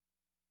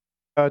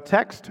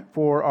Text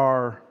for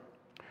our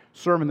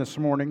sermon this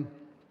morning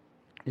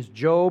is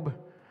Job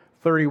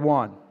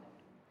 31.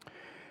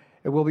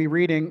 And we'll be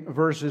reading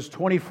verses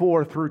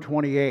 24 through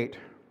 28.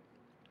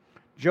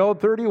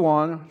 Job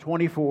 31,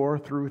 24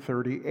 through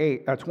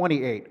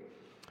 28.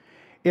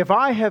 If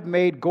I have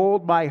made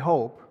gold my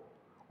hope,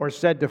 or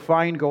said to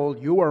fine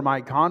gold, you are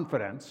my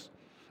confidence,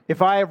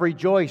 if I have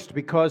rejoiced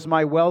because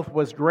my wealth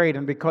was great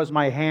and because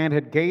my hand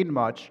had gained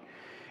much,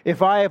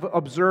 if I have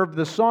observed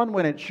the sun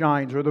when it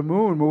shines, or the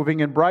moon moving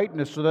in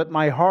brightness, so that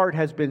my heart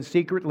has been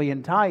secretly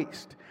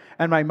enticed,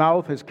 and my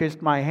mouth has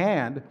kissed my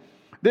hand,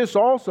 this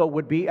also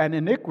would be an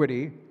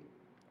iniquity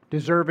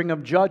deserving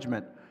of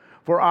judgment,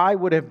 for I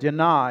would have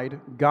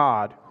denied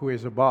God who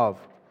is above.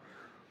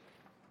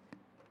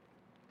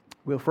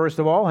 We'll first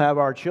of all have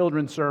our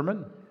children's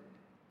sermon.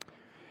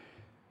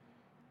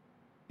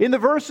 In the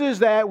verses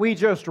that we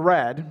just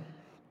read,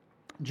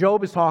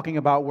 Job is talking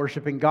about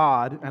worshiping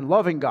God and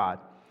loving God.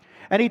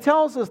 And he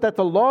tells us that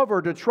to love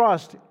or to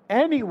trust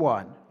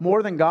anyone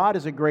more than God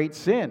is a great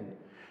sin.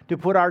 To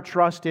put our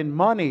trust in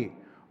money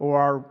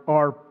or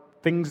our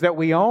things that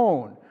we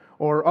own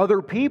or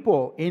other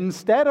people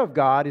instead of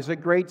God is a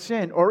great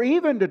sin. Or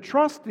even to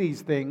trust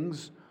these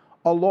things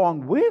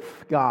along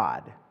with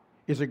God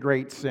is a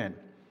great sin.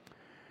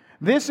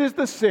 This is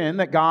the sin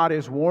that God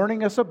is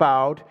warning us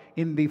about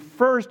in the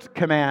first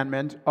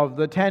commandment of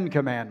the 10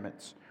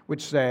 Commandments,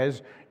 which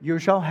says, "You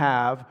shall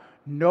have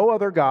no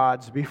other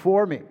gods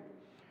before me."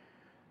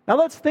 Now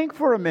let's think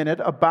for a minute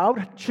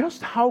about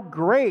just how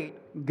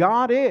great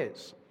God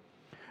is.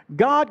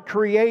 God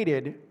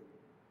created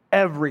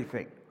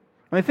everything.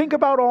 I mean, think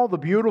about all the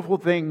beautiful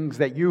things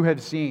that you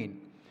have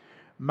seen.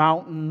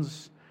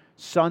 Mountains,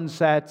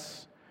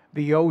 sunsets,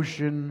 the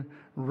ocean,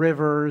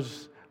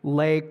 rivers,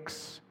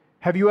 lakes.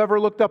 Have you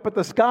ever looked up at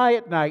the sky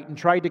at night and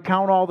tried to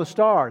count all the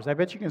stars? I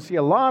bet you can see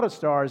a lot of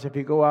stars if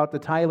you go out to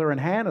Tyler and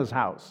Hannah's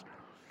house.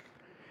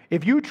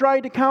 If you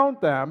tried to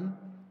count them,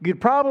 you'd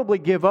probably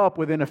give up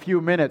within a few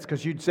minutes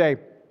because you'd say,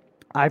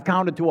 I've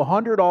counted to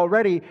 100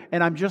 already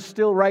and I'm just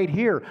still right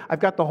here.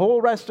 I've got the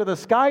whole rest of the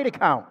sky to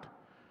count.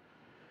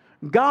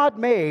 God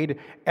made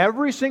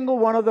every single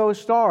one of those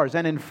stars.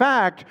 And in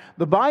fact,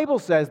 the Bible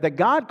says that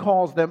God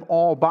calls them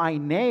all by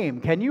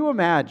name. Can you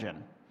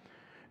imagine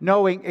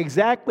knowing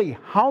exactly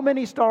how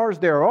many stars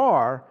there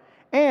are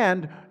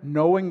and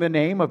knowing the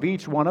name of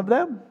each one of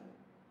them?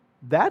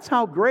 That's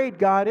how great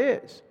God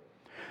is.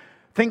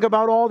 Think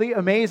about all the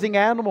amazing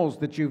animals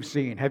that you've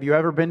seen. Have you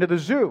ever been to the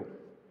zoo?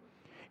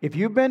 If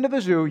you've been to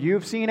the zoo,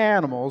 you've seen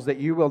animals that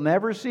you will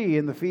never see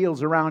in the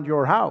fields around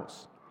your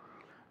house.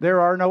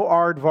 There are no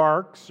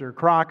aardvarks or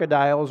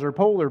crocodiles or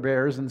polar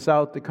bears in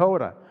South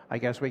Dakota. I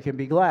guess we can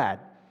be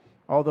glad,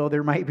 although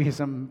there might be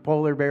some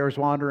polar bears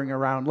wandering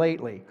around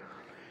lately.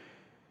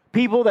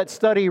 People that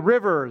study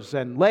rivers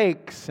and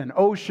lakes and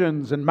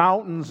oceans and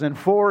mountains and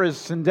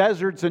forests and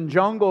deserts and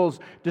jungles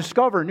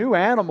discover new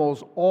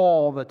animals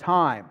all the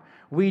time.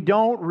 We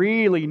don't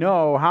really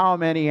know how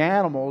many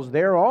animals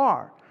there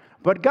are,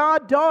 but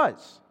God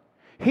does.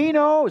 He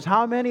knows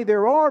how many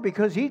there are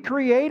because He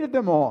created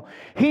them all.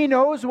 He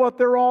knows what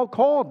they're all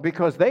called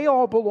because they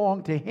all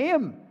belong to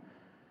Him.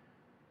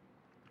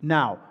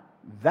 Now,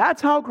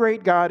 that's how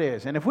great God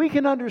is. And if we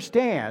can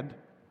understand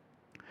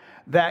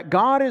that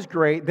God is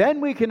great,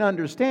 then we can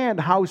understand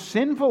how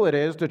sinful it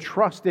is to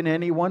trust in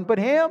anyone but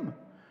Him.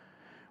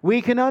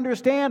 We can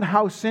understand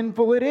how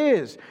sinful it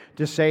is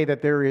to say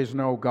that there is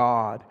no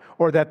God,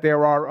 or that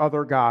there are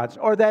other gods,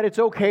 or that it's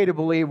okay to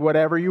believe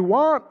whatever you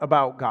want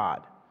about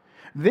God.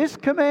 This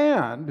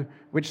command,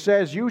 which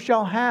says, "You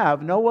shall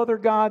have no other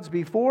gods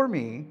before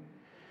me,"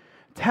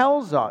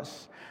 tells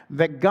us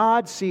that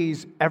God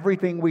sees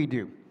everything we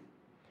do.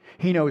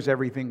 He knows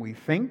everything we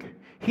think.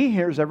 He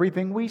hears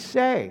everything we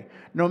say,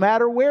 no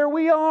matter where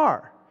we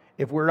are.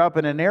 If we're up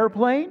in an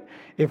airplane,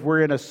 if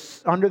we're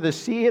under the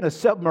sea in a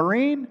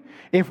submarine,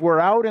 if we're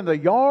out in the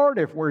yard,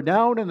 if we're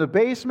down in the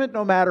basement,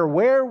 no matter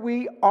where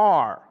we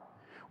are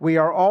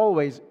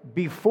always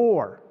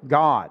before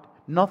God.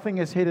 Nothing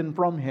is hidden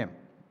from Him.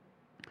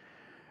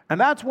 And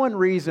that's one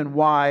reason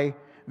why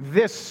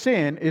this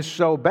sin is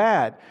so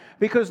bad.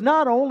 Because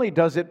not only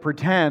does it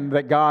pretend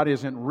that God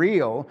isn't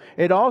real,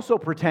 it also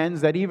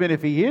pretends that even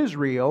if He is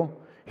real,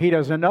 He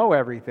doesn't know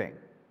everything.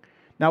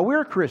 Now,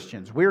 we're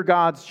Christians. We're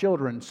God's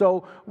children.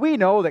 So we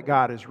know that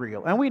God is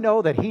real. And we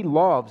know that He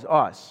loves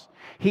us.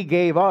 He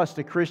gave us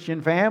to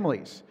Christian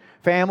families.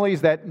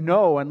 Families that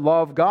know and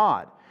love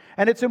God.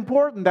 And it's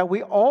important that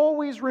we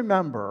always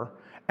remember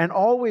and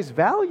always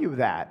value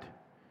that.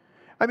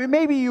 I mean,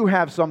 maybe you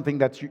have something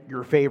that's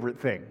your favorite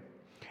thing.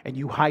 And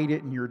you hide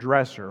it in your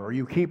dresser. Or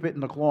you keep it in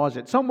the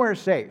closet. Somewhere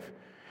safe.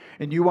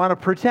 And you want to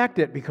protect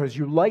it because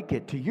you like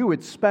it. To you,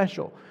 it's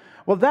special.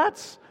 Well,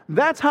 that's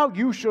how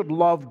you should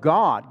love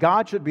God.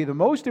 God should be the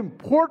most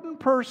important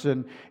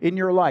person in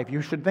your life.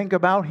 You should think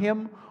about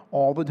Him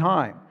all the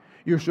time.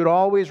 You should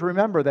always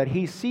remember that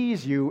He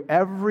sees you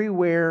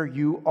everywhere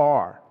you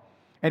are.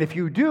 And if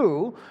you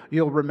do,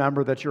 you'll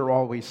remember that you're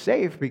always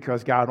safe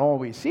because God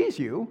always sees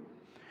you.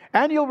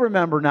 And you'll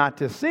remember not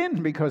to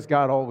sin because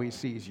God always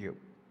sees you.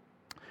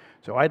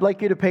 So I'd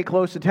like you to pay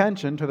close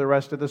attention to the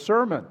rest of the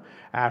sermon.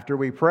 After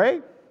we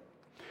pray,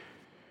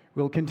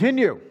 we'll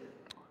continue.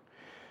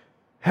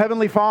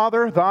 Heavenly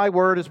Father, thy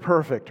word is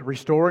perfect,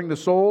 restoring the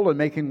soul and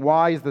making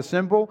wise the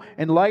simple,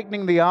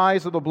 enlightening the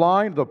eyes of the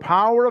blind, the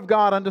power of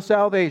God unto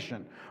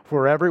salvation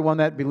for everyone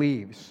that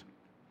believes.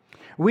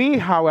 We,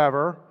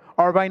 however,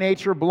 are by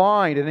nature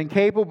blind and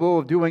incapable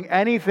of doing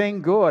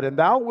anything good, and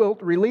thou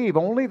wilt relieve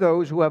only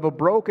those who have a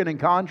broken and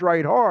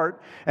contrite heart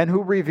and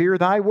who revere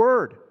thy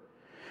word.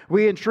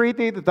 We entreat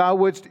thee that thou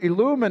wouldst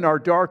illumine our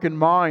darkened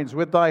minds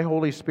with thy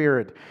Holy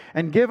Spirit,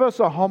 and give us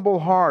a humble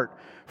heart,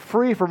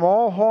 free from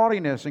all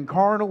haughtiness and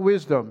carnal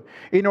wisdom,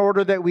 in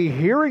order that we,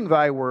 hearing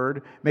thy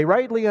word, may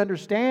rightly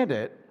understand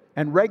it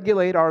and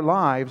regulate our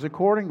lives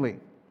accordingly.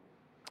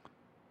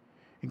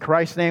 In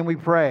Christ's name we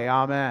pray.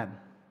 Amen.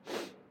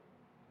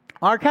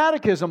 Our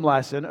catechism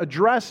lesson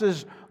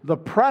addresses the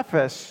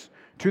preface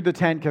to the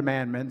Ten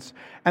Commandments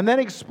and then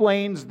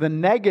explains the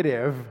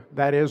negative,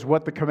 that is,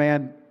 what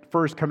the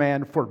first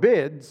command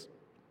forbids,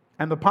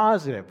 and the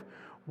positive,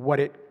 what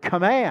it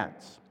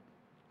commands.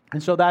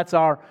 And so that's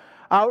our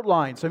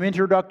outline. Some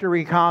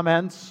introductory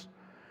comments.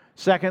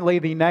 Secondly,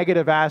 the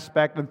negative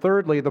aspect. And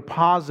thirdly, the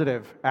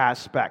positive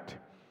aspect.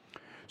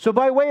 So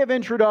by way of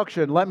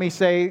introduction, let me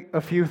say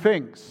a few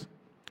things.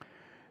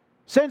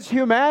 Since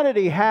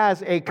humanity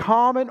has a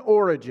common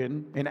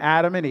origin in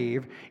Adam and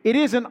Eve, it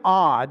isn't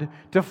odd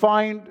to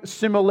find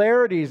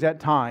similarities at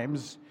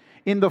times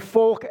in the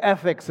folk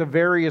ethics of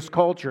various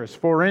cultures.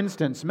 For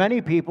instance,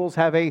 many peoples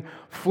have a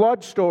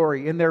flood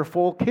story in their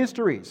folk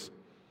histories.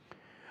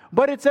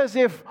 But it's as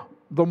if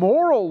the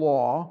moral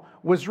law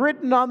was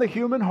written on the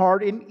human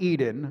heart in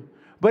Eden,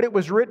 but it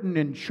was written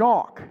in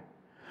chalk.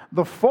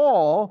 The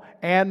fall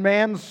and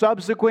man's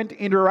subsequent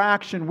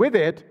interaction with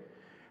it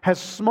has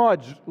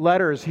smudged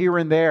letters here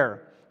and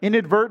there,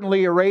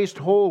 inadvertently erased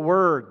whole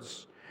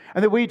words,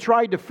 and that we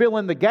tried to fill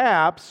in the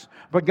gaps,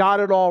 but got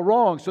it all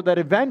wrong, so that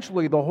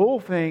eventually the whole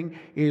thing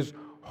is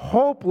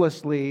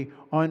hopelessly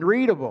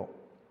unreadable.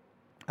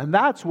 And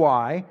that's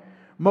why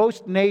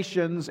most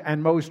nations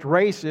and most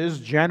races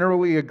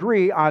generally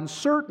agree on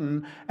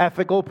certain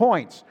ethical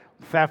points.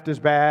 Theft is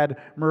bad,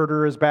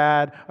 murder is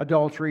bad,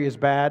 adultery is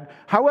bad.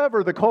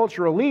 However, the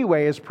cultural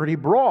leeway is pretty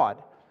broad.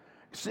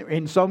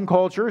 In some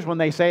cultures, when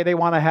they say they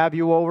want to have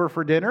you over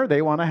for dinner,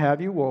 they want to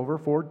have you over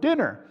for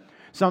dinner.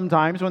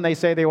 Sometimes when they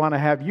say they want to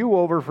have you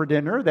over for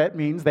dinner, that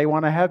means they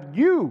want to have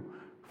you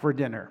for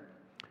dinner.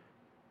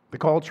 The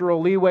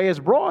cultural leeway is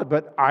broad,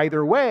 but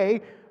either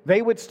way,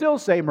 they would still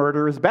say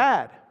murder is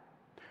bad.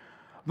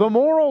 The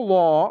moral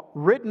law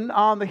written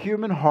on the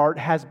human heart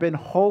has been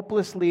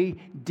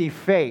hopelessly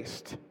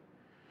defaced.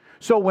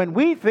 So when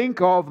we think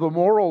of the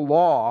moral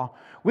law,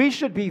 we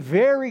should be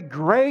very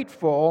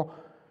grateful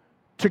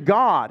to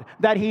God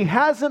that He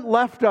hasn't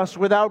left us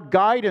without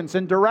guidance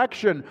and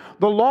direction.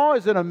 The law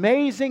is an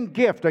amazing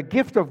gift, a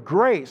gift of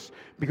grace,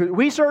 because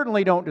we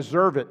certainly don't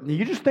deserve it.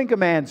 You just think of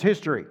man's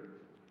history.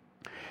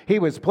 He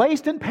was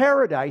placed in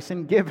paradise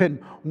and given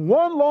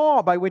one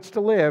law by which to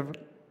live,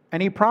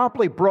 and he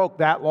promptly broke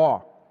that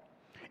law.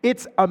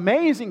 It's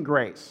amazing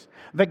grace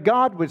that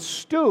God would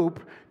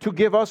stoop to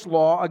give us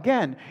law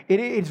again.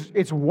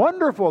 It's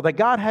wonderful that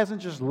God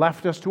hasn't just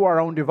left us to our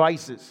own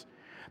devices,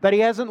 that He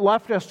hasn't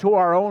left us to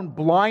our own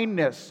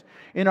blindness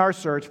in our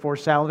search for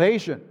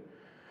salvation.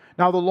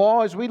 Now, the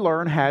law, as we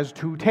learn, has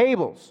two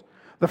tables.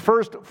 The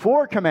first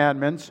 4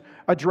 commandments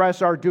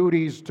address our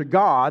duties to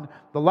God.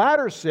 The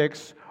latter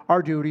 6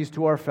 are duties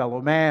to our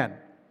fellow man.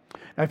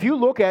 Now, if you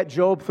look at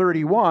Job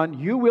 31,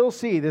 you will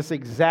see this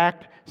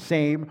exact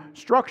same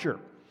structure.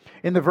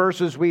 In the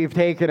verses we've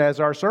taken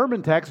as our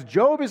sermon text,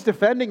 Job is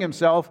defending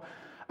himself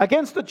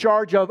against the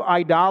charge of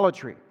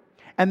idolatry.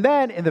 And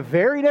then in the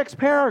very next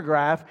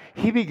paragraph,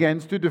 he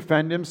begins to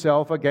defend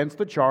himself against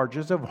the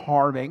charges of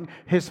harming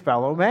his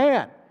fellow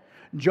man.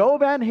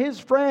 Job and his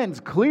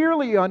friends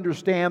clearly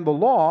understand the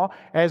law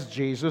as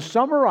Jesus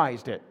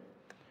summarized it.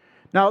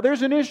 Now,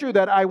 there's an issue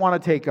that I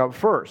want to take up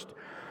first.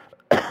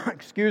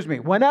 Excuse me.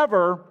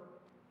 Whenever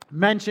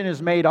mention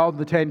is made of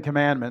the Ten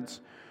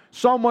Commandments,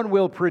 someone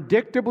will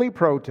predictably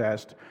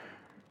protest,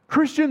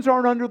 Christians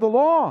aren't under the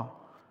law.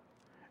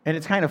 And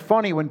it's kind of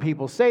funny when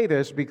people say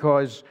this,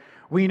 because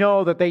we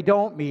know that they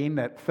don't mean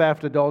that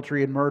theft,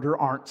 adultery, and murder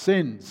aren't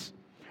sins.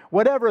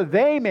 Whatever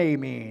they may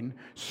mean,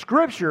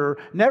 Scripture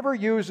never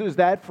uses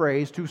that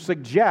phrase to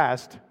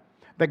suggest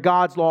that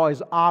God's law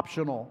is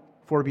optional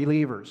for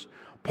believers.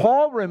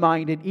 Paul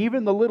reminded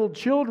even the little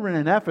children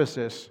in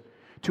Ephesus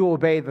to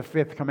obey the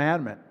 5th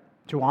commandment,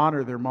 to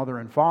honor their mother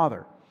and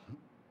father.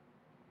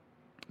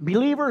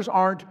 Believers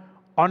aren't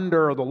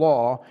under the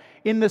law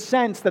in the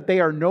sense that they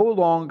are no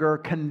longer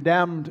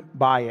condemned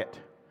by it.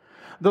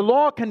 The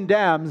law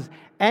condemns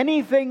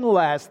anything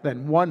less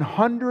than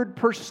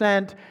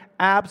 100%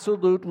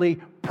 absolutely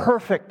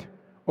perfect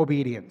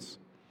obedience.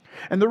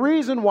 And the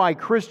reason why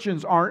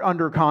Christians aren't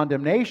under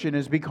condemnation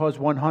is because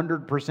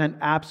 100%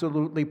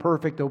 absolutely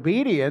perfect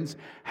obedience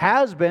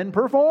has been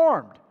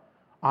performed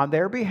on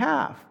their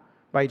behalf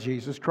by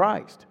Jesus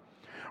Christ.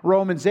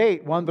 Romans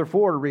 8,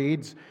 1-4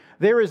 reads,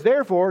 There is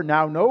therefore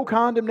now no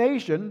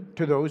condemnation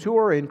to those who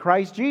are in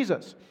Christ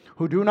Jesus,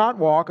 who do not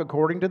walk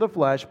according to the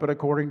flesh, but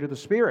according to the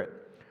Spirit.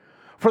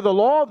 For the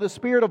law of the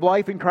Spirit of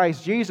life in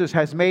Christ Jesus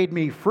has made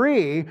me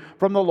free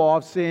from the law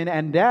of sin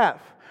and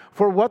death.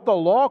 For what the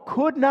law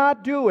could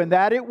not do, in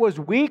that it was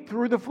weak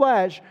through the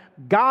flesh,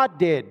 God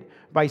did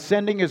by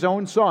sending His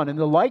own Son in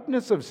the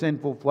likeness of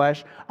sinful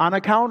flesh on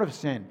account of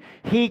sin.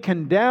 He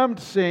condemned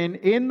sin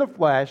in the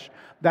flesh,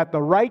 that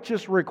the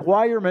righteous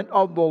requirement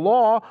of the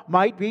law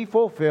might be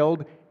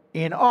fulfilled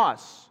in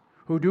us,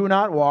 who do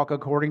not walk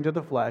according to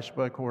the flesh,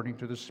 but according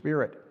to the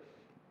Spirit.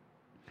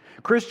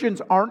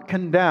 Christians aren't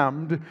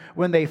condemned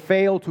when they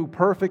fail to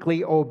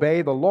perfectly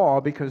obey the law,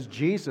 because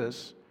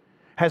Jesus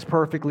has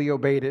perfectly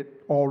obeyed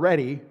it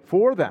already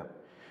for them.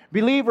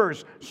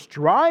 Believers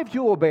strive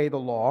to obey the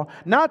law,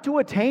 not to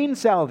attain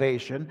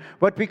salvation,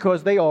 but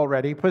because they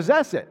already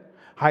possess it.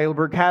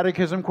 Heidelberg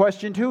Catechism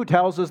question 2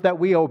 tells us that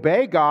we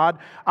obey God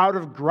out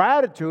of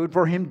gratitude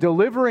for Him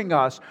delivering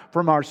us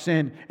from our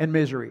sin and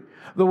misery.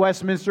 The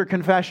Westminster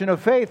Confession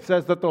of Faith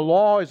says that the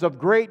law is of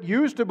great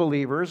use to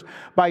believers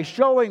by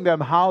showing them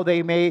how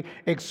they may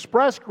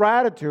express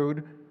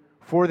gratitude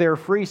for their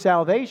free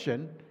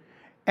salvation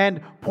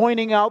and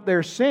pointing out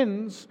their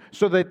sins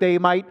so that they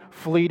might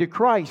flee to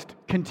Christ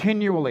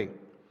continually.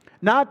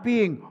 Not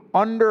being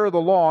under the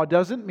law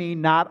doesn't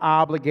mean not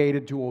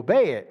obligated to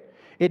obey it.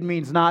 It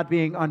means not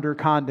being under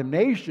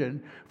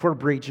condemnation for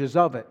breaches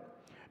of it.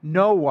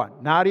 No one,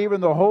 not even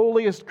the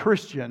holiest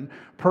Christian,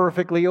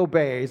 perfectly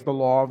obeys the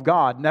law of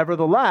God.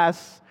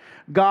 Nevertheless,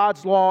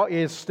 God's law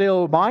is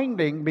still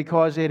binding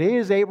because it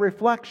is a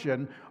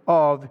reflection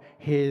of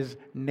His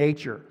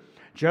nature.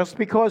 Just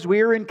because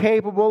we are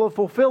incapable of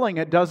fulfilling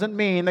it doesn't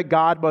mean that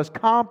God must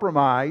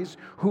compromise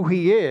who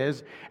He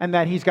is and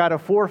that He's got to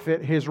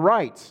forfeit His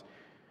rights.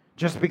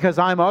 Just because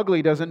I'm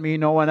ugly doesn't mean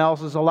no one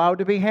else is allowed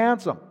to be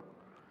handsome.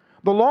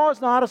 The law is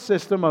not a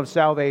system of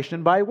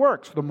salvation by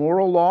works. The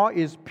moral law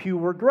is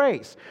pure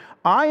grace.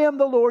 I am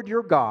the Lord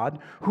your God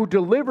who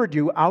delivered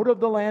you out of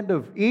the land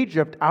of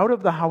Egypt, out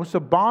of the house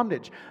of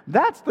bondage.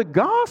 That's the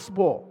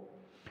gospel.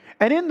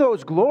 And in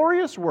those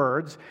glorious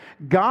words,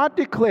 God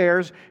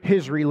declares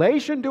His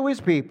relation to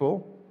His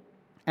people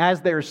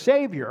as their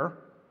Savior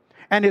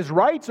and His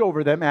rights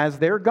over them as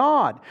their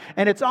God.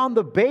 And it's on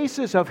the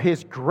basis of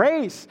His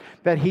grace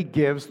that He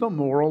gives the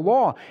moral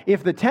law.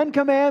 If the Ten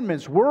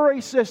Commandments were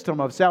a system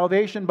of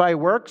salvation by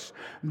works,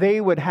 they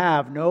would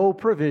have no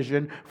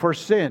provision for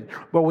sin.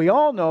 But we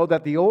all know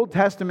that the Old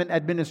Testament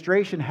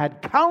administration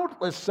had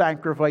countless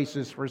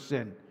sacrifices for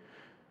sin.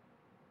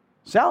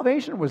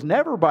 Salvation was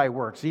never by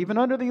works, even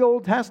under the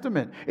Old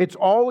Testament. It's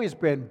always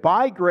been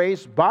by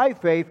grace, by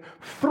faith,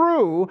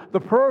 through the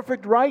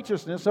perfect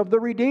righteousness of the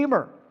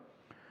Redeemer.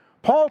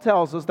 Paul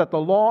tells us that the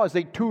law is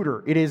a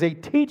tutor. It is a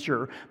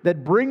teacher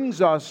that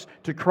brings us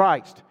to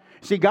Christ.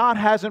 See, God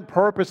hasn't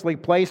purposely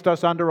placed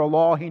us under a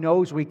law He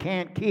knows we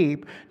can't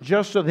keep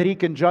just so that He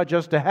can judge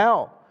us to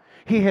hell.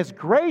 He has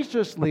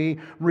graciously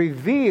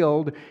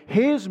revealed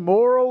His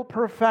moral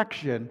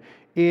perfection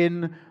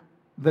in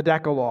the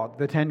Decalogue,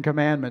 the Ten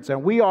Commandments.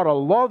 And we ought to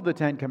love the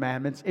Ten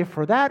Commandments if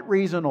for that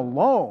reason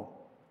alone.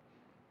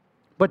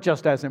 But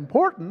just as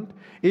important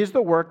is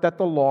the work that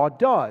the law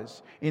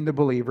does in the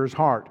believer's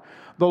heart.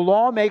 The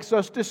law makes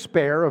us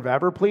despair of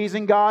ever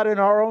pleasing God in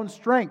our own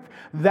strength.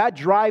 That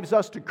drives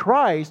us to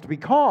Christ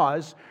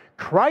because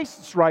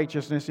Christ's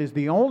righteousness is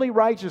the only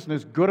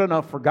righteousness good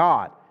enough for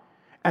God.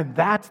 And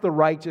that's the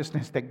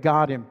righteousness that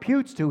God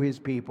imputes to His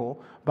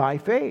people by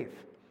faith.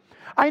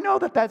 I know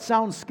that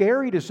sounds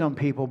scary to some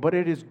people, but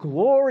it is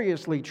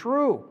gloriously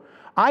true.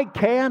 I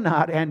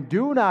cannot and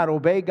do not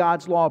obey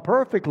God's law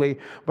perfectly,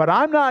 but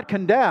I'm not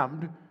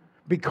condemned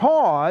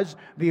because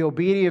the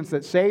obedience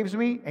that saves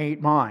me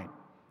ain't mine.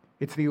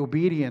 It's the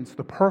obedience,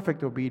 the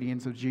perfect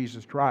obedience of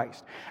Jesus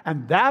Christ.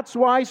 And that's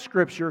why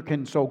Scripture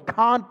can so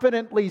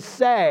confidently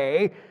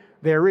say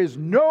there is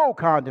no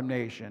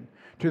condemnation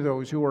to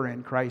those who are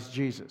in Christ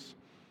Jesus.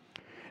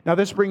 Now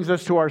this brings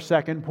us to our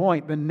second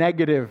point, the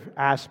negative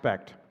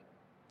aspect.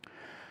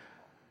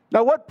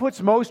 Now what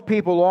puts most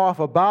people off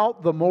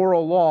about the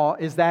moral law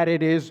is that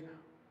it is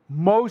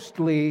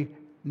mostly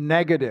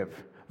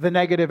negative. The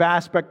negative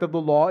aspect of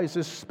the law is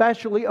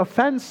especially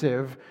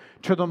offensive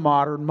to the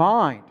modern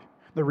mind.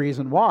 The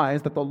reason why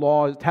is that the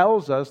law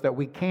tells us that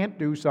we can't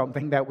do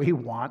something that we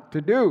want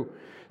to do.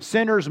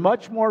 Sinners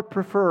much more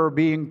prefer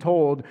being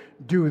told,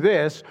 do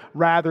this,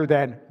 rather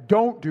than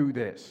don't do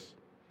this.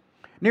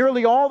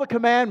 Nearly all the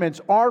commandments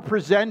are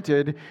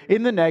presented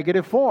in the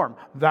negative form.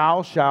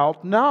 Thou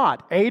shalt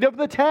not. 8 of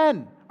the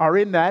 10 are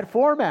in that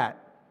format.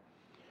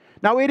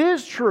 Now, it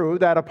is true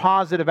that a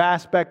positive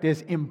aspect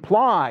is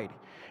implied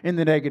in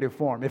the negative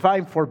form. If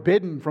I'm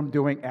forbidden from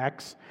doing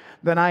X,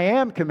 then I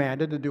am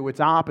commanded to do its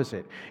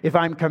opposite. If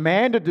I'm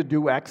commanded to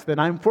do X, then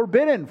I'm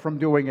forbidden from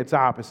doing its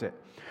opposite.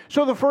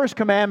 So the first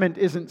commandment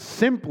isn't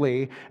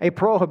simply a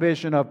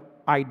prohibition of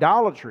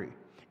idolatry.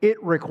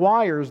 It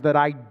requires that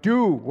I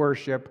do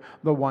worship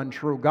the one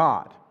true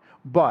God.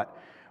 But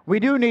we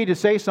do need to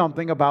say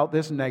something about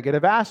this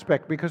negative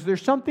aspect because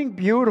there's something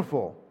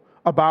beautiful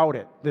about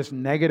it, this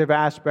negative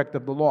aspect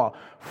of the law.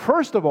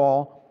 First of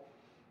all,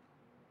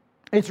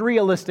 it's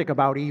realistic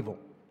about evil.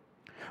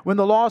 When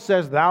the law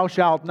says, thou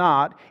shalt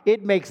not,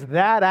 it makes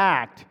that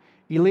act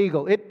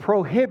illegal. It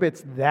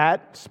prohibits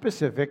that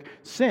specific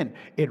sin.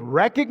 It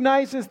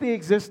recognizes the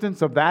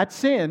existence of that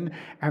sin,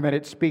 and then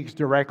it speaks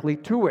directly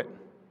to it.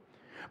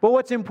 But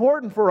what's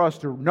important for us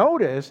to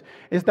notice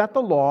is that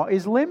the law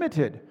is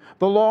limited.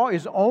 The law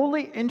is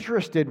only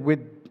interested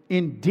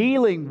in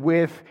dealing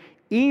with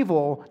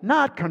evil,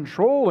 not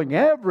controlling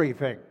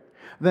everything.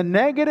 The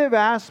negative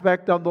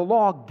aspect of the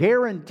law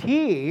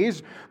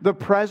guarantees the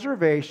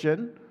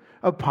preservation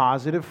of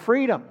positive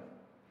freedom.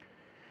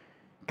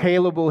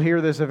 Caleb will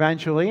hear this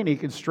eventually, and he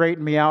can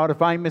straighten me out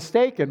if I'm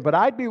mistaken, but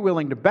I'd be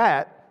willing to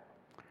bet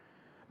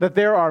that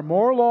there are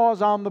more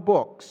laws on the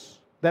books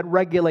that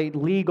regulate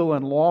legal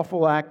and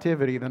lawful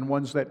activity than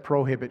ones that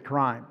prohibit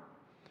crime.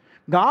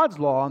 God's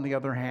law, on the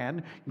other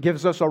hand,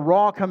 gives us a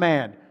raw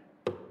command: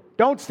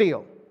 don't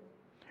steal.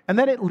 And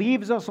then it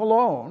leaves us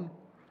alone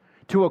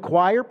to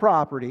acquire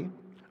property,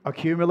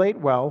 accumulate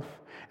wealth,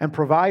 and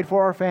provide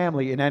for our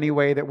family in any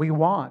way that we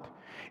want.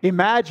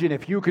 Imagine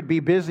if you could be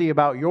busy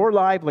about your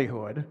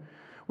livelihood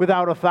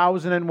without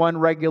 1,001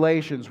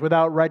 regulations,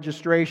 without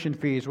registration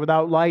fees,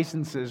 without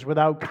licenses,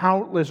 without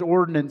countless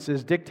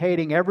ordinances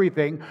dictating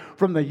everything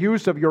from the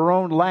use of your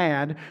own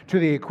land to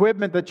the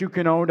equipment that you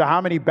can own to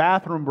how many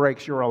bathroom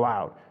breaks you're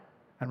allowed.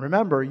 And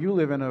remember, you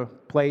live in a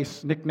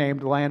place nicknamed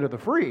the land of the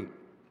free.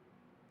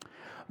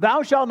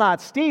 Thou shalt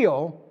not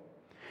steal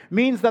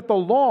means that the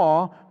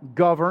law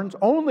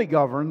only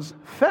governs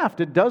theft.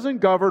 It doesn't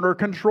govern or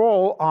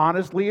control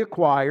honestly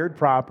acquired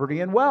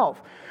property and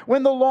wealth.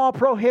 When the law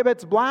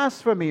prohibits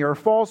blasphemy or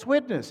false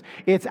witness,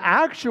 it's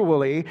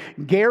actually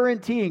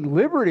guaranteeing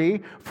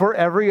liberty for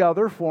every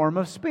other form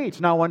of speech.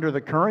 Now, under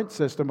the current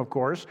system, of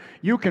course,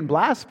 you can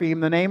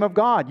blaspheme the name of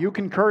God. You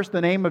can curse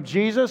the name of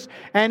Jesus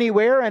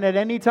anywhere and at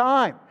any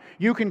time.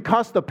 You can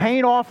cuss the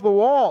paint off the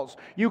walls.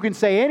 You can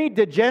say any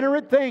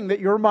degenerate thing that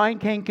your mind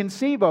can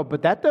conceive of,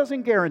 but that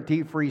doesn't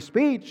guarantee free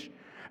speech,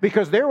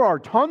 because there are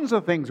tons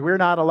of things we're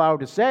not allowed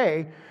to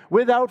say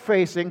without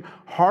facing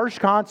harsh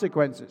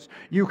consequences.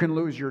 You can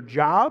lose your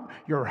job,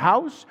 your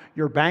house,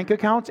 your bank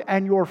accounts,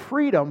 and your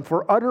freedom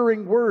for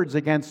uttering words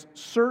against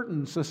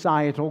certain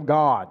societal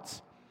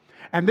gods.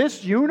 And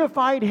this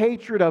unified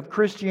hatred of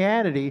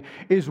Christianity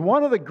is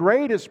one of the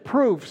greatest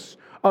proofs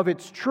of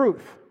its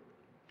truth.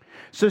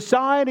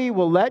 Society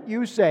will let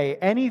you say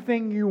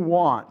anything you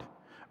want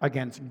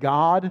against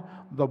God,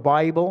 the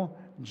Bible,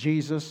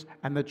 Jesus,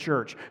 and the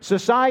church.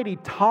 Society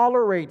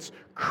tolerates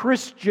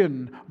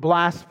Christian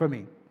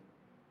blasphemy.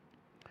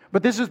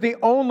 But this is the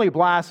only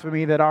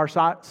blasphemy that our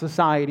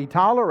society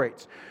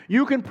tolerates.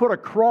 You can put a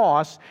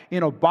cross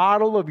in a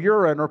bottle of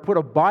urine or put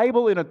a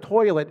Bible in a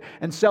toilet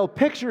and sell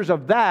pictures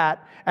of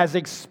that as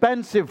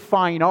expensive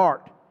fine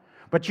art.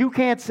 But you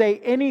can't say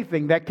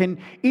anything that can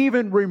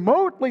even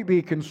remotely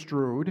be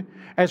construed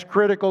as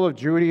critical of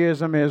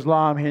Judaism,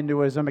 Islam,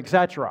 Hinduism,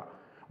 etc.,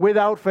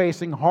 without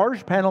facing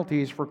harsh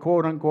penalties for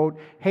quote-unquote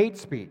hate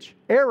speech.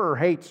 Error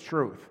hates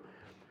truth.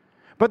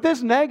 But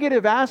this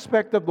negative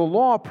aspect of the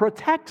law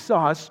protects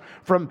us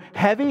from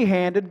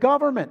heavy-handed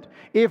government.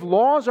 If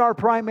laws are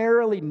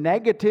primarily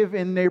negative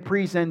in their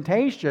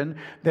presentation,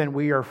 then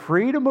we are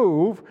free to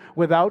move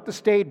without the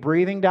state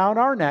breathing down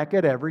our neck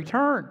at every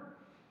turn.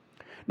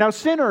 Now,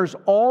 sinners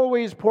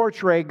always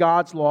portray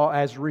God's law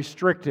as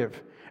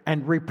restrictive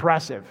and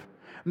repressive.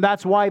 And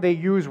that's why they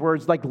use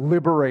words like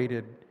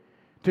liberated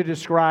to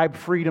describe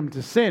freedom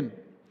to sin.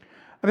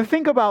 I mean,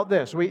 think about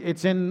this.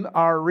 It's in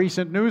our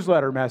recent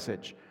newsletter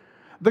message.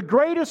 The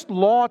greatest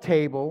law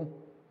table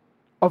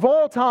of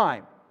all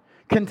time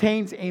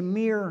contains a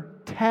mere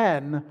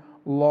 10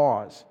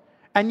 laws.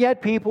 And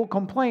yet people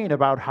complain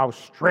about how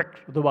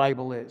strict the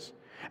Bible is.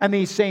 And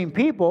these same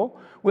people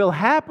will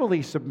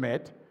happily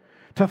submit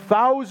to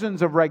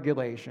thousands of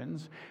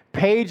regulations,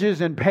 pages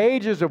and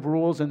pages of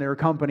rules in their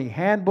company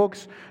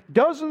handbooks,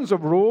 dozens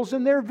of rules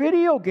in their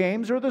video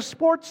games or the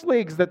sports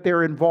leagues that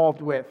they're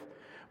involved with.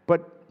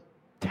 But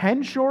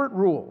 10 short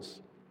rules,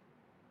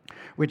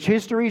 which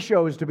history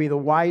shows to be the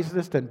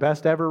wisest and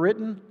best ever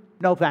written?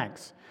 No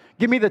thanks.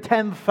 Give me the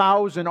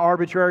 10,000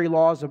 arbitrary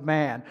laws of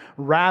man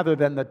rather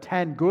than the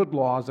 10 good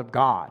laws of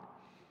God.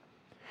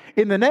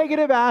 In the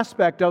negative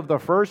aspect of the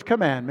first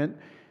commandment,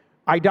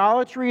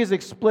 idolatry is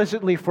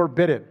explicitly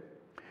forbidden.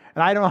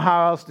 And I don't know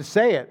how else to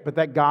say it, but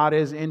that God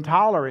is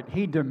intolerant.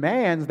 He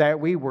demands that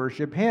we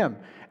worship Him,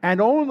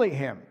 and only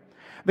Him.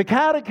 The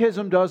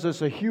Catechism does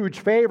us a huge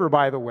favor,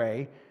 by the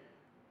way,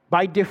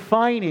 by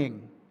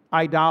defining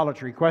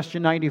idolatry.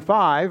 Question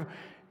 95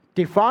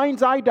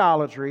 defines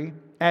idolatry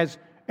as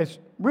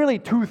really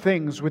two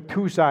things with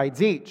two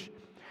sides each.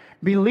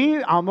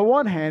 On the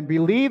one hand,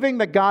 believing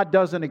that God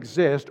doesn't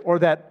exist or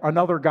that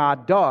another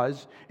God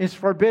does is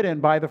forbidden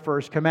by the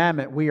first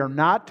commandment. We are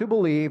not to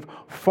believe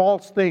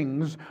false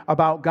things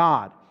about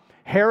God.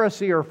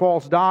 Heresy or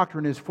false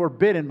doctrine is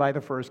forbidden by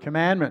the first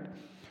commandment.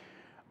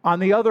 On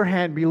the other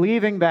hand,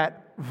 believing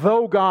that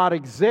though God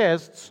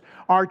exists,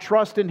 our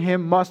trust in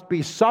Him must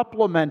be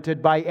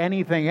supplemented by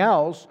anything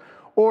else,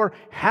 or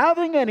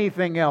having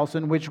anything else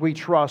in which we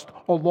trust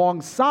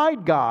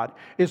alongside God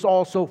is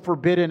also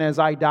forbidden as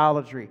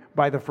idolatry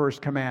by the first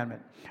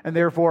commandment. And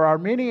therefore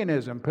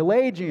Arminianism,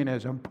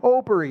 Pelagianism,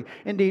 Popery,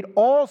 indeed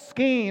all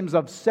schemes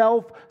of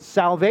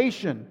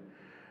self-salvation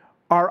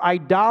are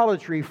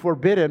idolatry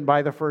forbidden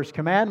by the first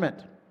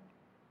commandment.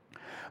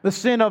 The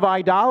sin of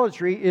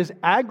idolatry is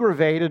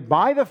aggravated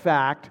by the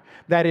fact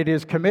that it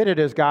is committed,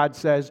 as God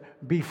says,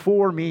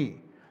 before me.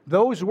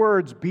 Those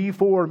words,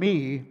 before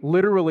me,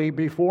 literally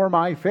before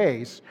my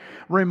face,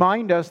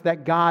 remind us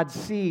that God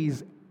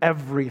sees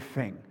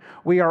everything.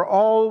 We are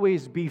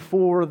always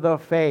before the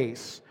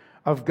face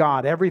of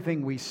God.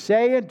 Everything we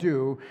say and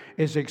do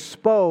is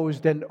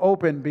exposed and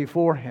open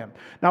before Him.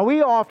 Now,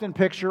 we often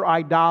picture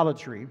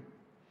idolatry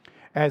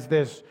as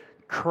this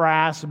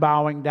crass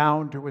bowing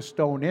down to a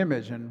stone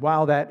image. And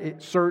while that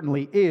it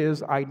certainly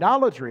is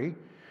idolatry,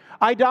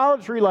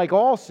 idolatry, like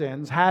all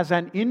sins, has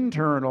an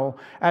internal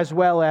as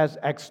well as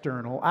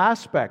external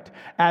aspect.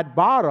 At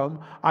bottom,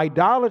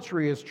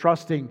 idolatry is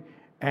trusting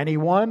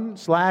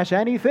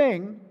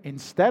anyone/anything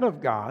instead of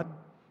God,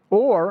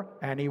 or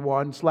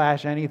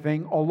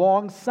anyone/anything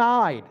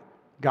alongside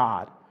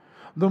God.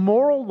 The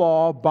moral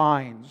law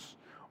binds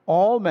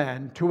all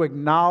men to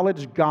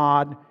acknowledge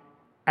God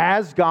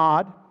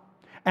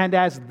and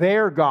as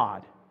their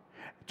God,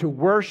 to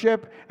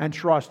worship and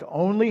trust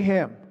only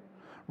Him.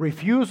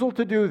 Refusal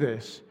to do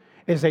this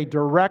is a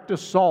direct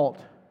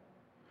assault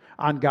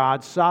on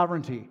God's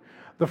sovereignty.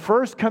 The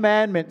first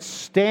commandment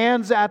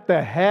stands at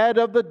the head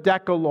of the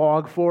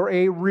Decalogue for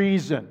a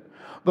reason.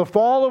 The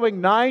following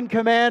 9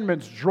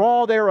 commandments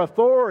draw their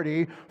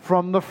authority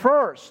from the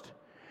first.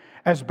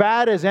 As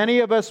bad as any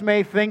of us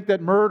may think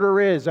that murder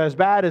is, as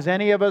bad as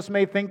any of us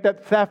may think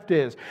that theft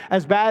is,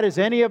 as bad as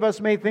any of us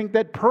may think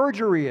that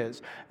perjury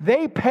is,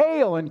 they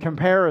pale in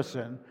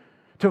comparison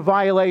to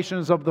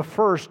violations of the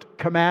first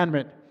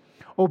commandment.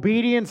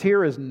 Obedience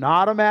here is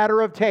not a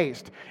matter of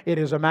taste. It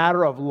is a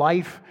matter of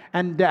life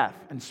and death.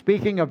 And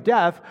speaking of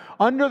death,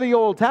 under the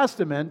Old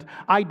Testament,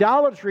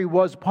 idolatry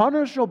was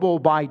punishable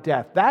by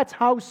death. That's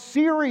how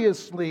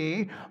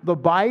seriously the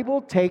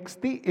Bible takes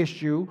the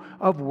issue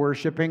of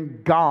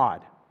worshiping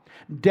God.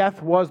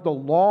 Death was the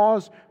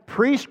law's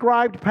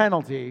prescribed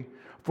penalty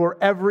for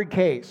every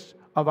case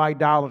of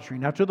idolatry.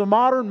 Now, to the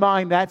modern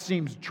mind, that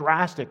seems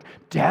drastic.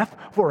 Death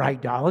for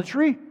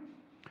idolatry?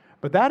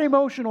 But that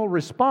emotional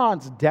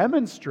response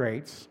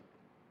demonstrates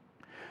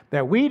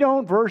that we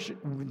don't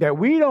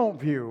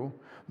view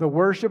the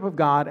worship of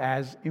God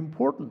as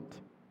important.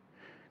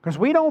 Because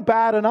we don't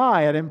bat an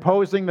eye at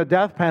imposing the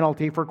death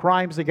penalty for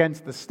crimes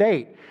against the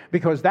state,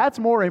 because that's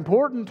more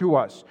important to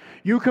us.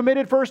 You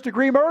committed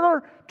first-degree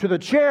murder? To the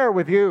chair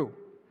with you.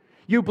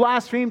 You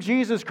blasphemed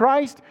Jesus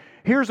Christ?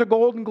 Here's a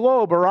Golden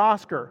Globe or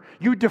Oscar.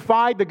 You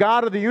defied the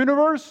God of the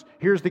universe?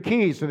 Here's the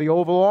keys to the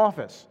Oval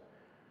Office.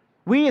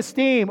 We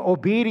esteem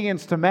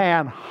obedience to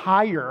man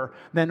higher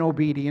than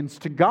obedience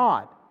to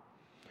God.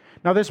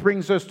 Now, this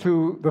brings us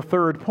to the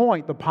third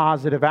point, the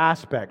positive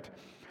aspect.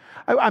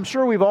 I'm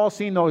sure we've all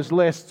seen those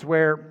lists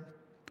where,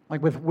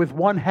 like with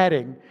one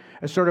heading,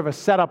 as sort of a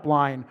setup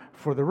line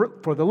for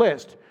the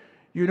list.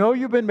 You know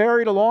you've been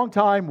married a long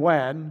time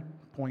when, ...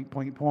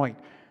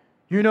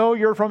 You know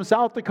you're from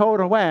South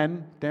Dakota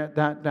when, ...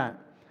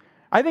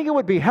 I think it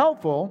would be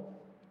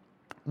helpful,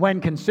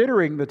 when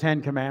considering the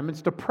 10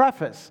 commandments, to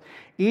preface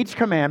each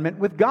commandment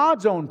with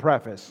God's own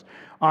preface.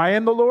 I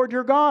am the Lord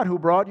your God who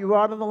brought you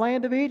out of the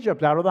land of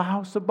Egypt, out of the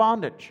house of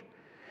bondage.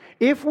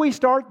 If we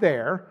start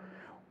there,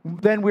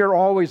 then we're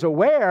always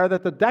aware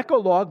that the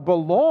Decalogue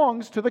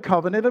belongs to the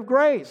covenant of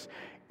grace.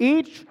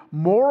 Each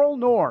moral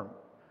norm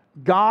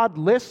God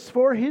lists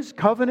for His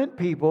covenant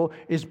people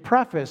is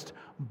prefaced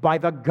by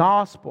the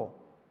gospel.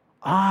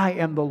 I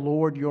am the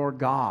Lord your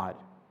God.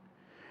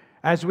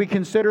 As we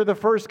consider the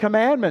first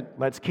commandment,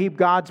 let's keep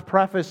God's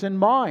preface in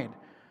mind.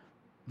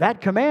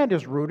 That command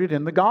is rooted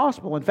in the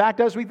gospel. In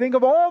fact, as we think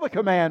of all the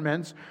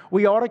commandments,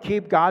 we ought to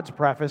keep God's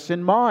preface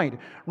in mind.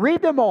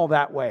 Read them all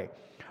that way.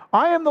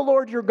 I am the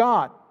Lord your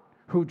God,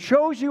 who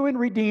chose you and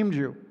redeemed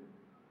you.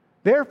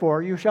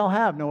 Therefore, you shall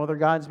have no other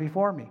gods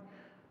before me.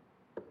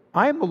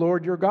 I am the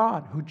Lord your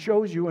God, who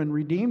chose you and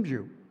redeemed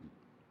you.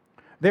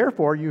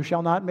 Therefore, you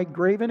shall not make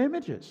graven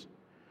images.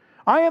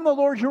 I am the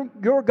Lord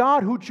your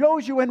God who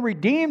chose you and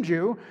redeemed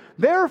you.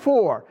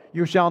 Therefore,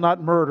 you shall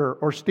not murder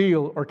or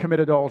steal or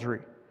commit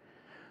adultery.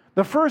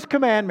 The first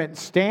commandment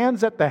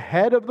stands at the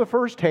head of the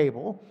first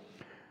table,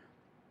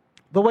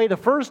 the way the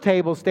first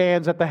table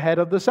stands at the head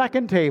of the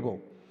second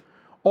table.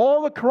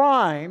 All the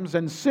crimes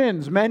and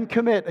sins men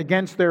commit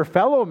against their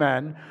fellow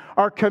men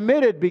are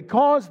committed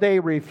because they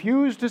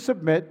refuse to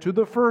submit to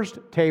the first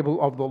table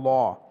of the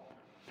law.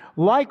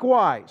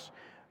 Likewise,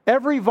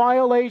 every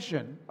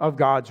violation of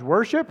God's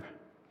worship,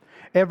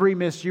 every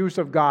misuse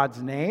of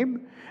God's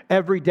name,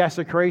 every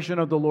desecration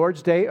of the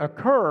Lord's day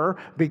occur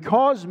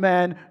because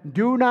men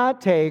do not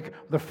take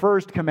the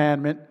first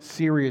commandment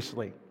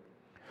seriously.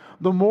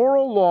 The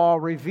moral law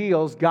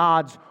reveals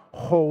God's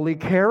holy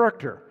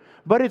character,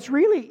 but it's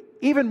really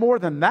even more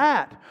than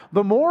that,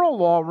 the moral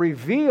law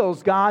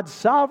reveals God's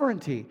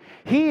sovereignty.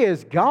 He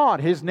is God.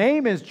 His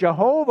name is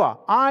Jehovah.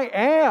 I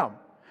am.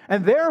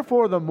 And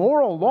therefore, the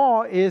moral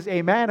law is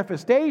a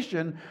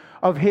manifestation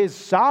of His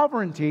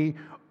sovereignty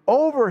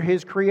over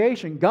His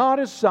creation. God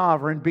is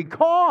sovereign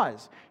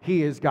because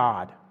He is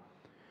God.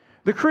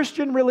 The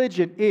Christian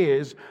religion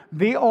is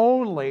the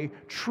only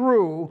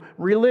true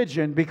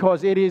religion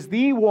because it is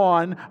the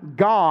one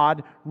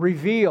God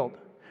revealed.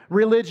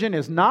 Religion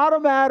is not a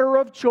matter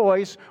of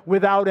choice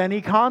without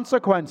any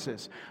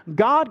consequences.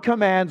 God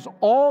commands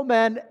all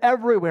men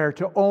everywhere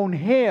to own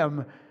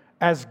Him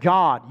as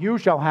God. You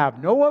shall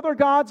have no other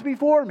gods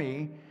before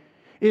me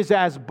is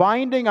as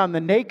binding on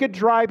the naked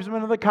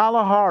tribesmen of the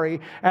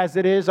Kalahari as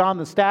it is on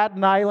the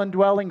Staten Island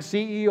dwelling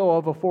CEO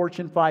of a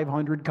Fortune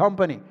 500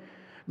 company.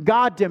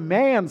 God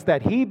demands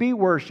that He be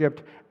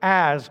worshipped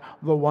as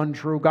the one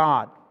true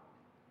God.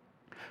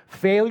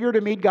 Failure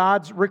to meet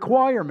God's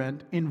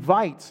requirement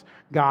invites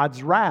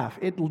God's wrath.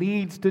 It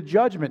leads to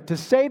judgment. To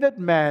say that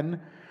men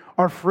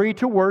are free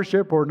to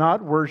worship or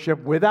not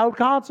worship without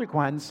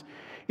consequence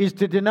is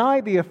to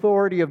deny the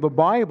authority of the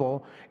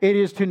Bible. It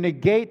is to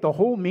negate the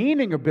whole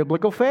meaning of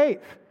biblical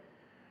faith.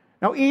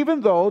 Now,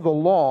 even though the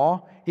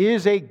law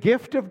is a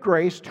gift of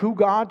grace to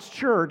God's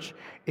church,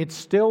 it's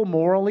still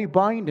morally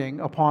binding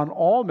upon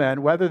all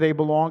men, whether they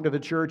belong to the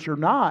church or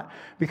not,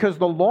 because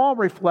the law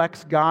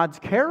reflects God's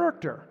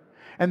character,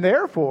 and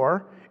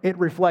therefore it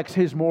reflects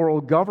His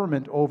moral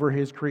government over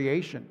His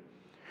creation.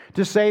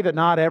 To say that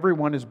not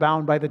everyone is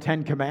bound by the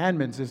Ten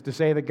Commandments is to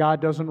say that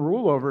God doesn't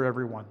rule over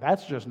everyone.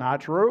 That's just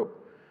not true.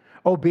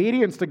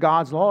 Obedience to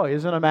God's law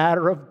isn't a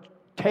matter of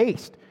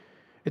taste.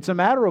 It's a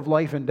matter of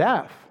life and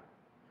death.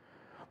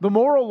 The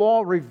moral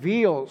law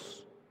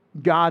reveals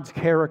God's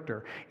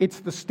character. It's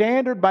the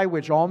standard by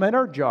which all men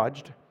are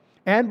judged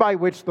and by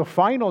which the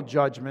final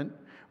judgment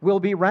will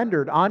be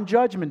rendered. On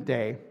Judgment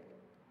Day,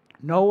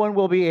 no one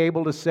will be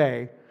able to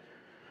say,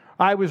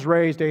 I was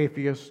raised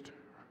atheist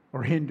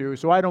or Hindu,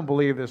 so I don't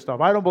believe this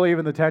stuff. I don't believe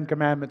in the Ten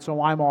Commandments,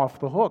 so I'm off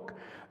the hook.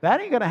 That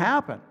ain't going to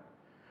happen.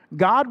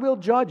 God will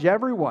judge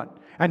everyone,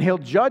 and He'll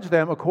judge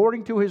them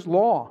according to His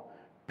law.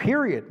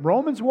 Period.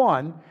 Romans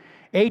 1,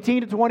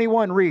 18 to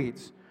 21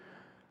 reads,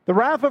 the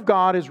wrath of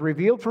God is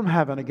revealed from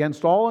heaven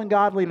against all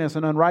ungodliness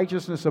and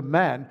unrighteousness of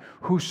men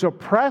who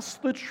suppress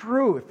the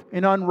truth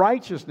in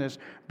unrighteousness,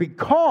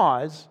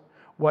 because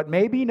what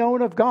may be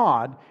known of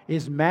God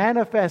is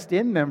manifest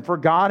in them, for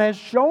God has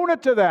shown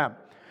it to them.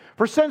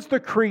 For since the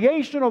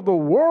creation of the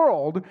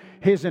world,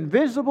 His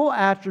invisible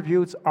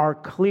attributes are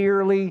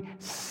clearly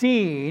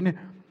seen,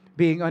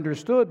 being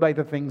understood by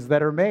the things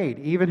that are made,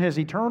 even His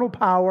eternal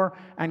power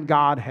and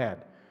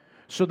Godhead,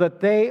 so that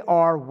they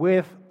are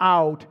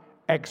without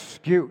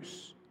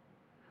excuse.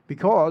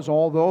 Because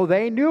although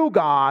they knew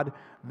God,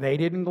 they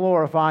didn't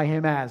glorify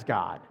Him as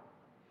God.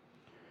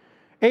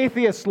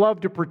 Atheists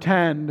love to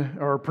pretend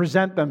or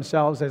present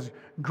themselves as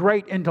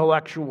great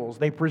intellectuals.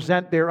 They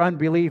present their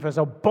unbelief as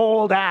a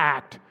bold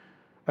act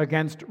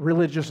against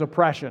religious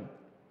oppression.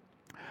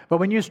 But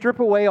when you strip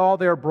away all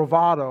their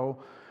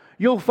bravado,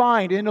 you'll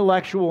find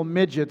intellectual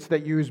midgets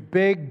that use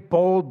big,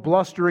 bold,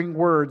 blustering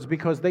words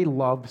because they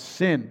love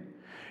sin.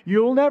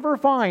 You'll never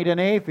find an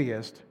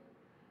atheist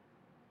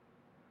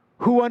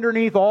who,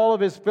 underneath all of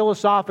his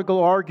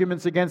philosophical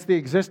arguments against the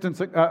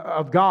existence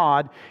of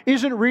God,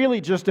 isn't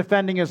really just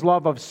defending his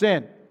love of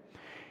sin.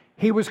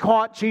 He was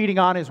caught cheating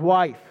on his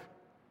wife.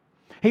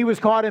 He was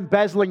caught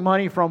embezzling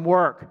money from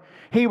work.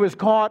 He was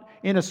caught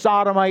in a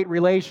sodomite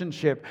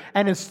relationship.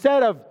 And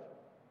instead of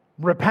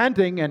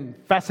repenting and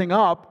fessing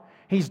up,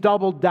 he's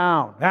doubled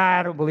down.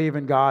 I don't believe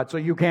in God, so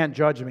you can't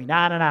judge me.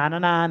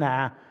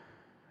 Nah.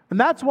 And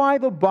that's why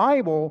the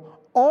Bible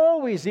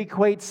always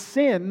equates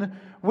sin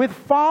with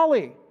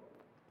folly.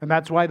 And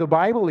that's why the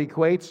Bible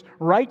equates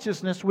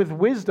righteousness with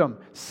wisdom.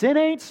 Sin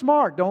ain't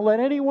smart. Don't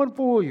let anyone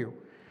fool you.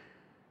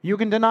 You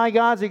can deny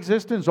God's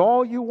existence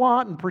all you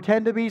want and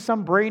pretend to be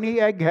some brainy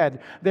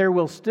egghead. There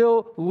will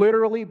still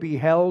literally be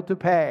hell to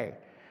pay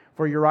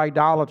for your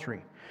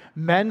idolatry.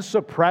 Men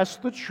suppress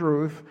the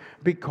truth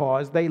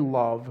because they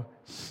love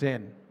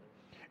sin.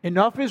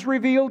 Enough is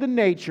revealed in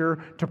nature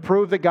to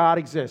prove that God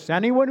exists.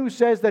 Anyone who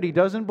says that he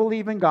doesn't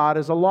believe in God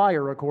is a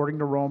liar, according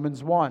to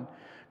Romans 1.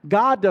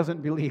 God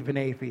doesn't believe in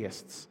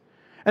atheists.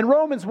 And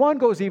Romans 1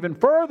 goes even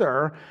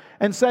further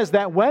and says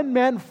that when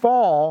men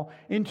fall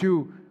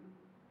into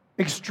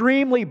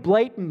extremely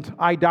blatant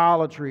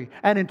idolatry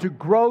and into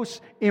gross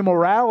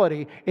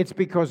immorality, it's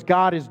because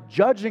God is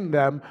judging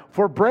them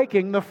for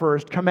breaking the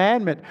first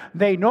commandment.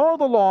 They know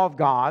the law of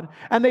God,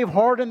 and they've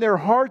hardened their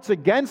hearts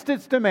against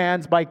its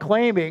demands by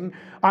claiming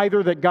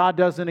either that God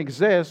doesn't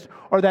exist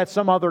or that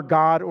some other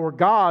God or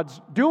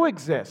gods do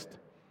exist.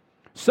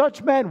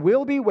 Such men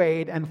will be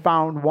weighed and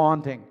found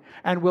wanting,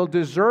 and will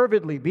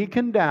deservedly be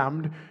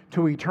condemned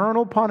to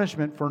eternal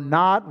punishment for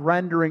not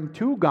rendering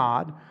to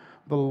God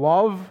the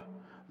love,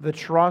 the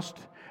trust,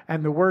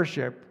 and the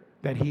worship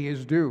that He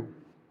is due.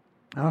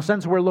 Now,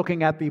 since we're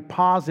looking at the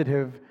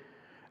positive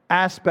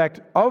aspect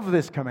of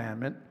this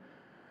commandment,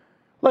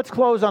 let's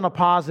close on a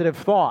positive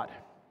thought.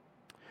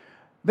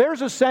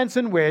 There's a sense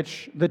in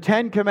which the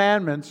 10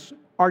 Commandments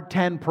are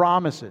 10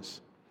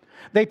 promises.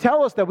 They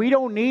tell us that we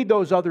don't need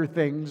those other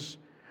things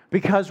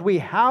because we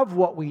have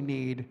what we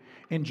need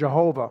in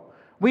Jehovah.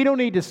 We don't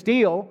need to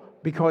steal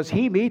because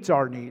He meets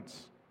our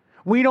needs.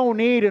 We don't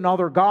need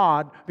another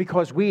God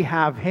because we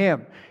have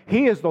Him.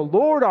 He is the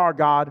Lord our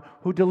God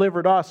who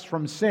delivered us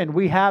from sin.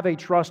 We have a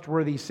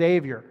trustworthy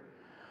Savior.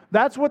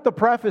 That's what the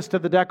preface to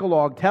the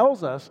Decalogue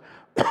tells us.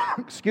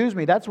 Excuse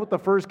me, that's what the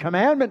first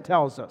commandment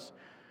tells us.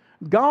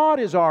 God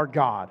is our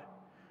God.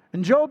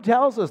 And Job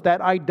tells us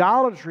that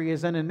idolatry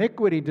is an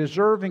iniquity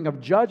deserving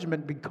of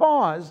judgment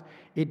because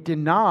it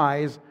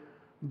denies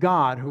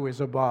God who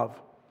is above.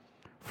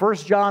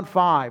 1 John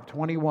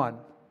 5:21.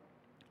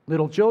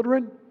 Little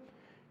children,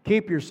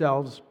 keep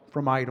yourselves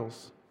from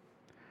idols.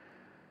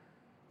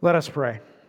 Let us pray.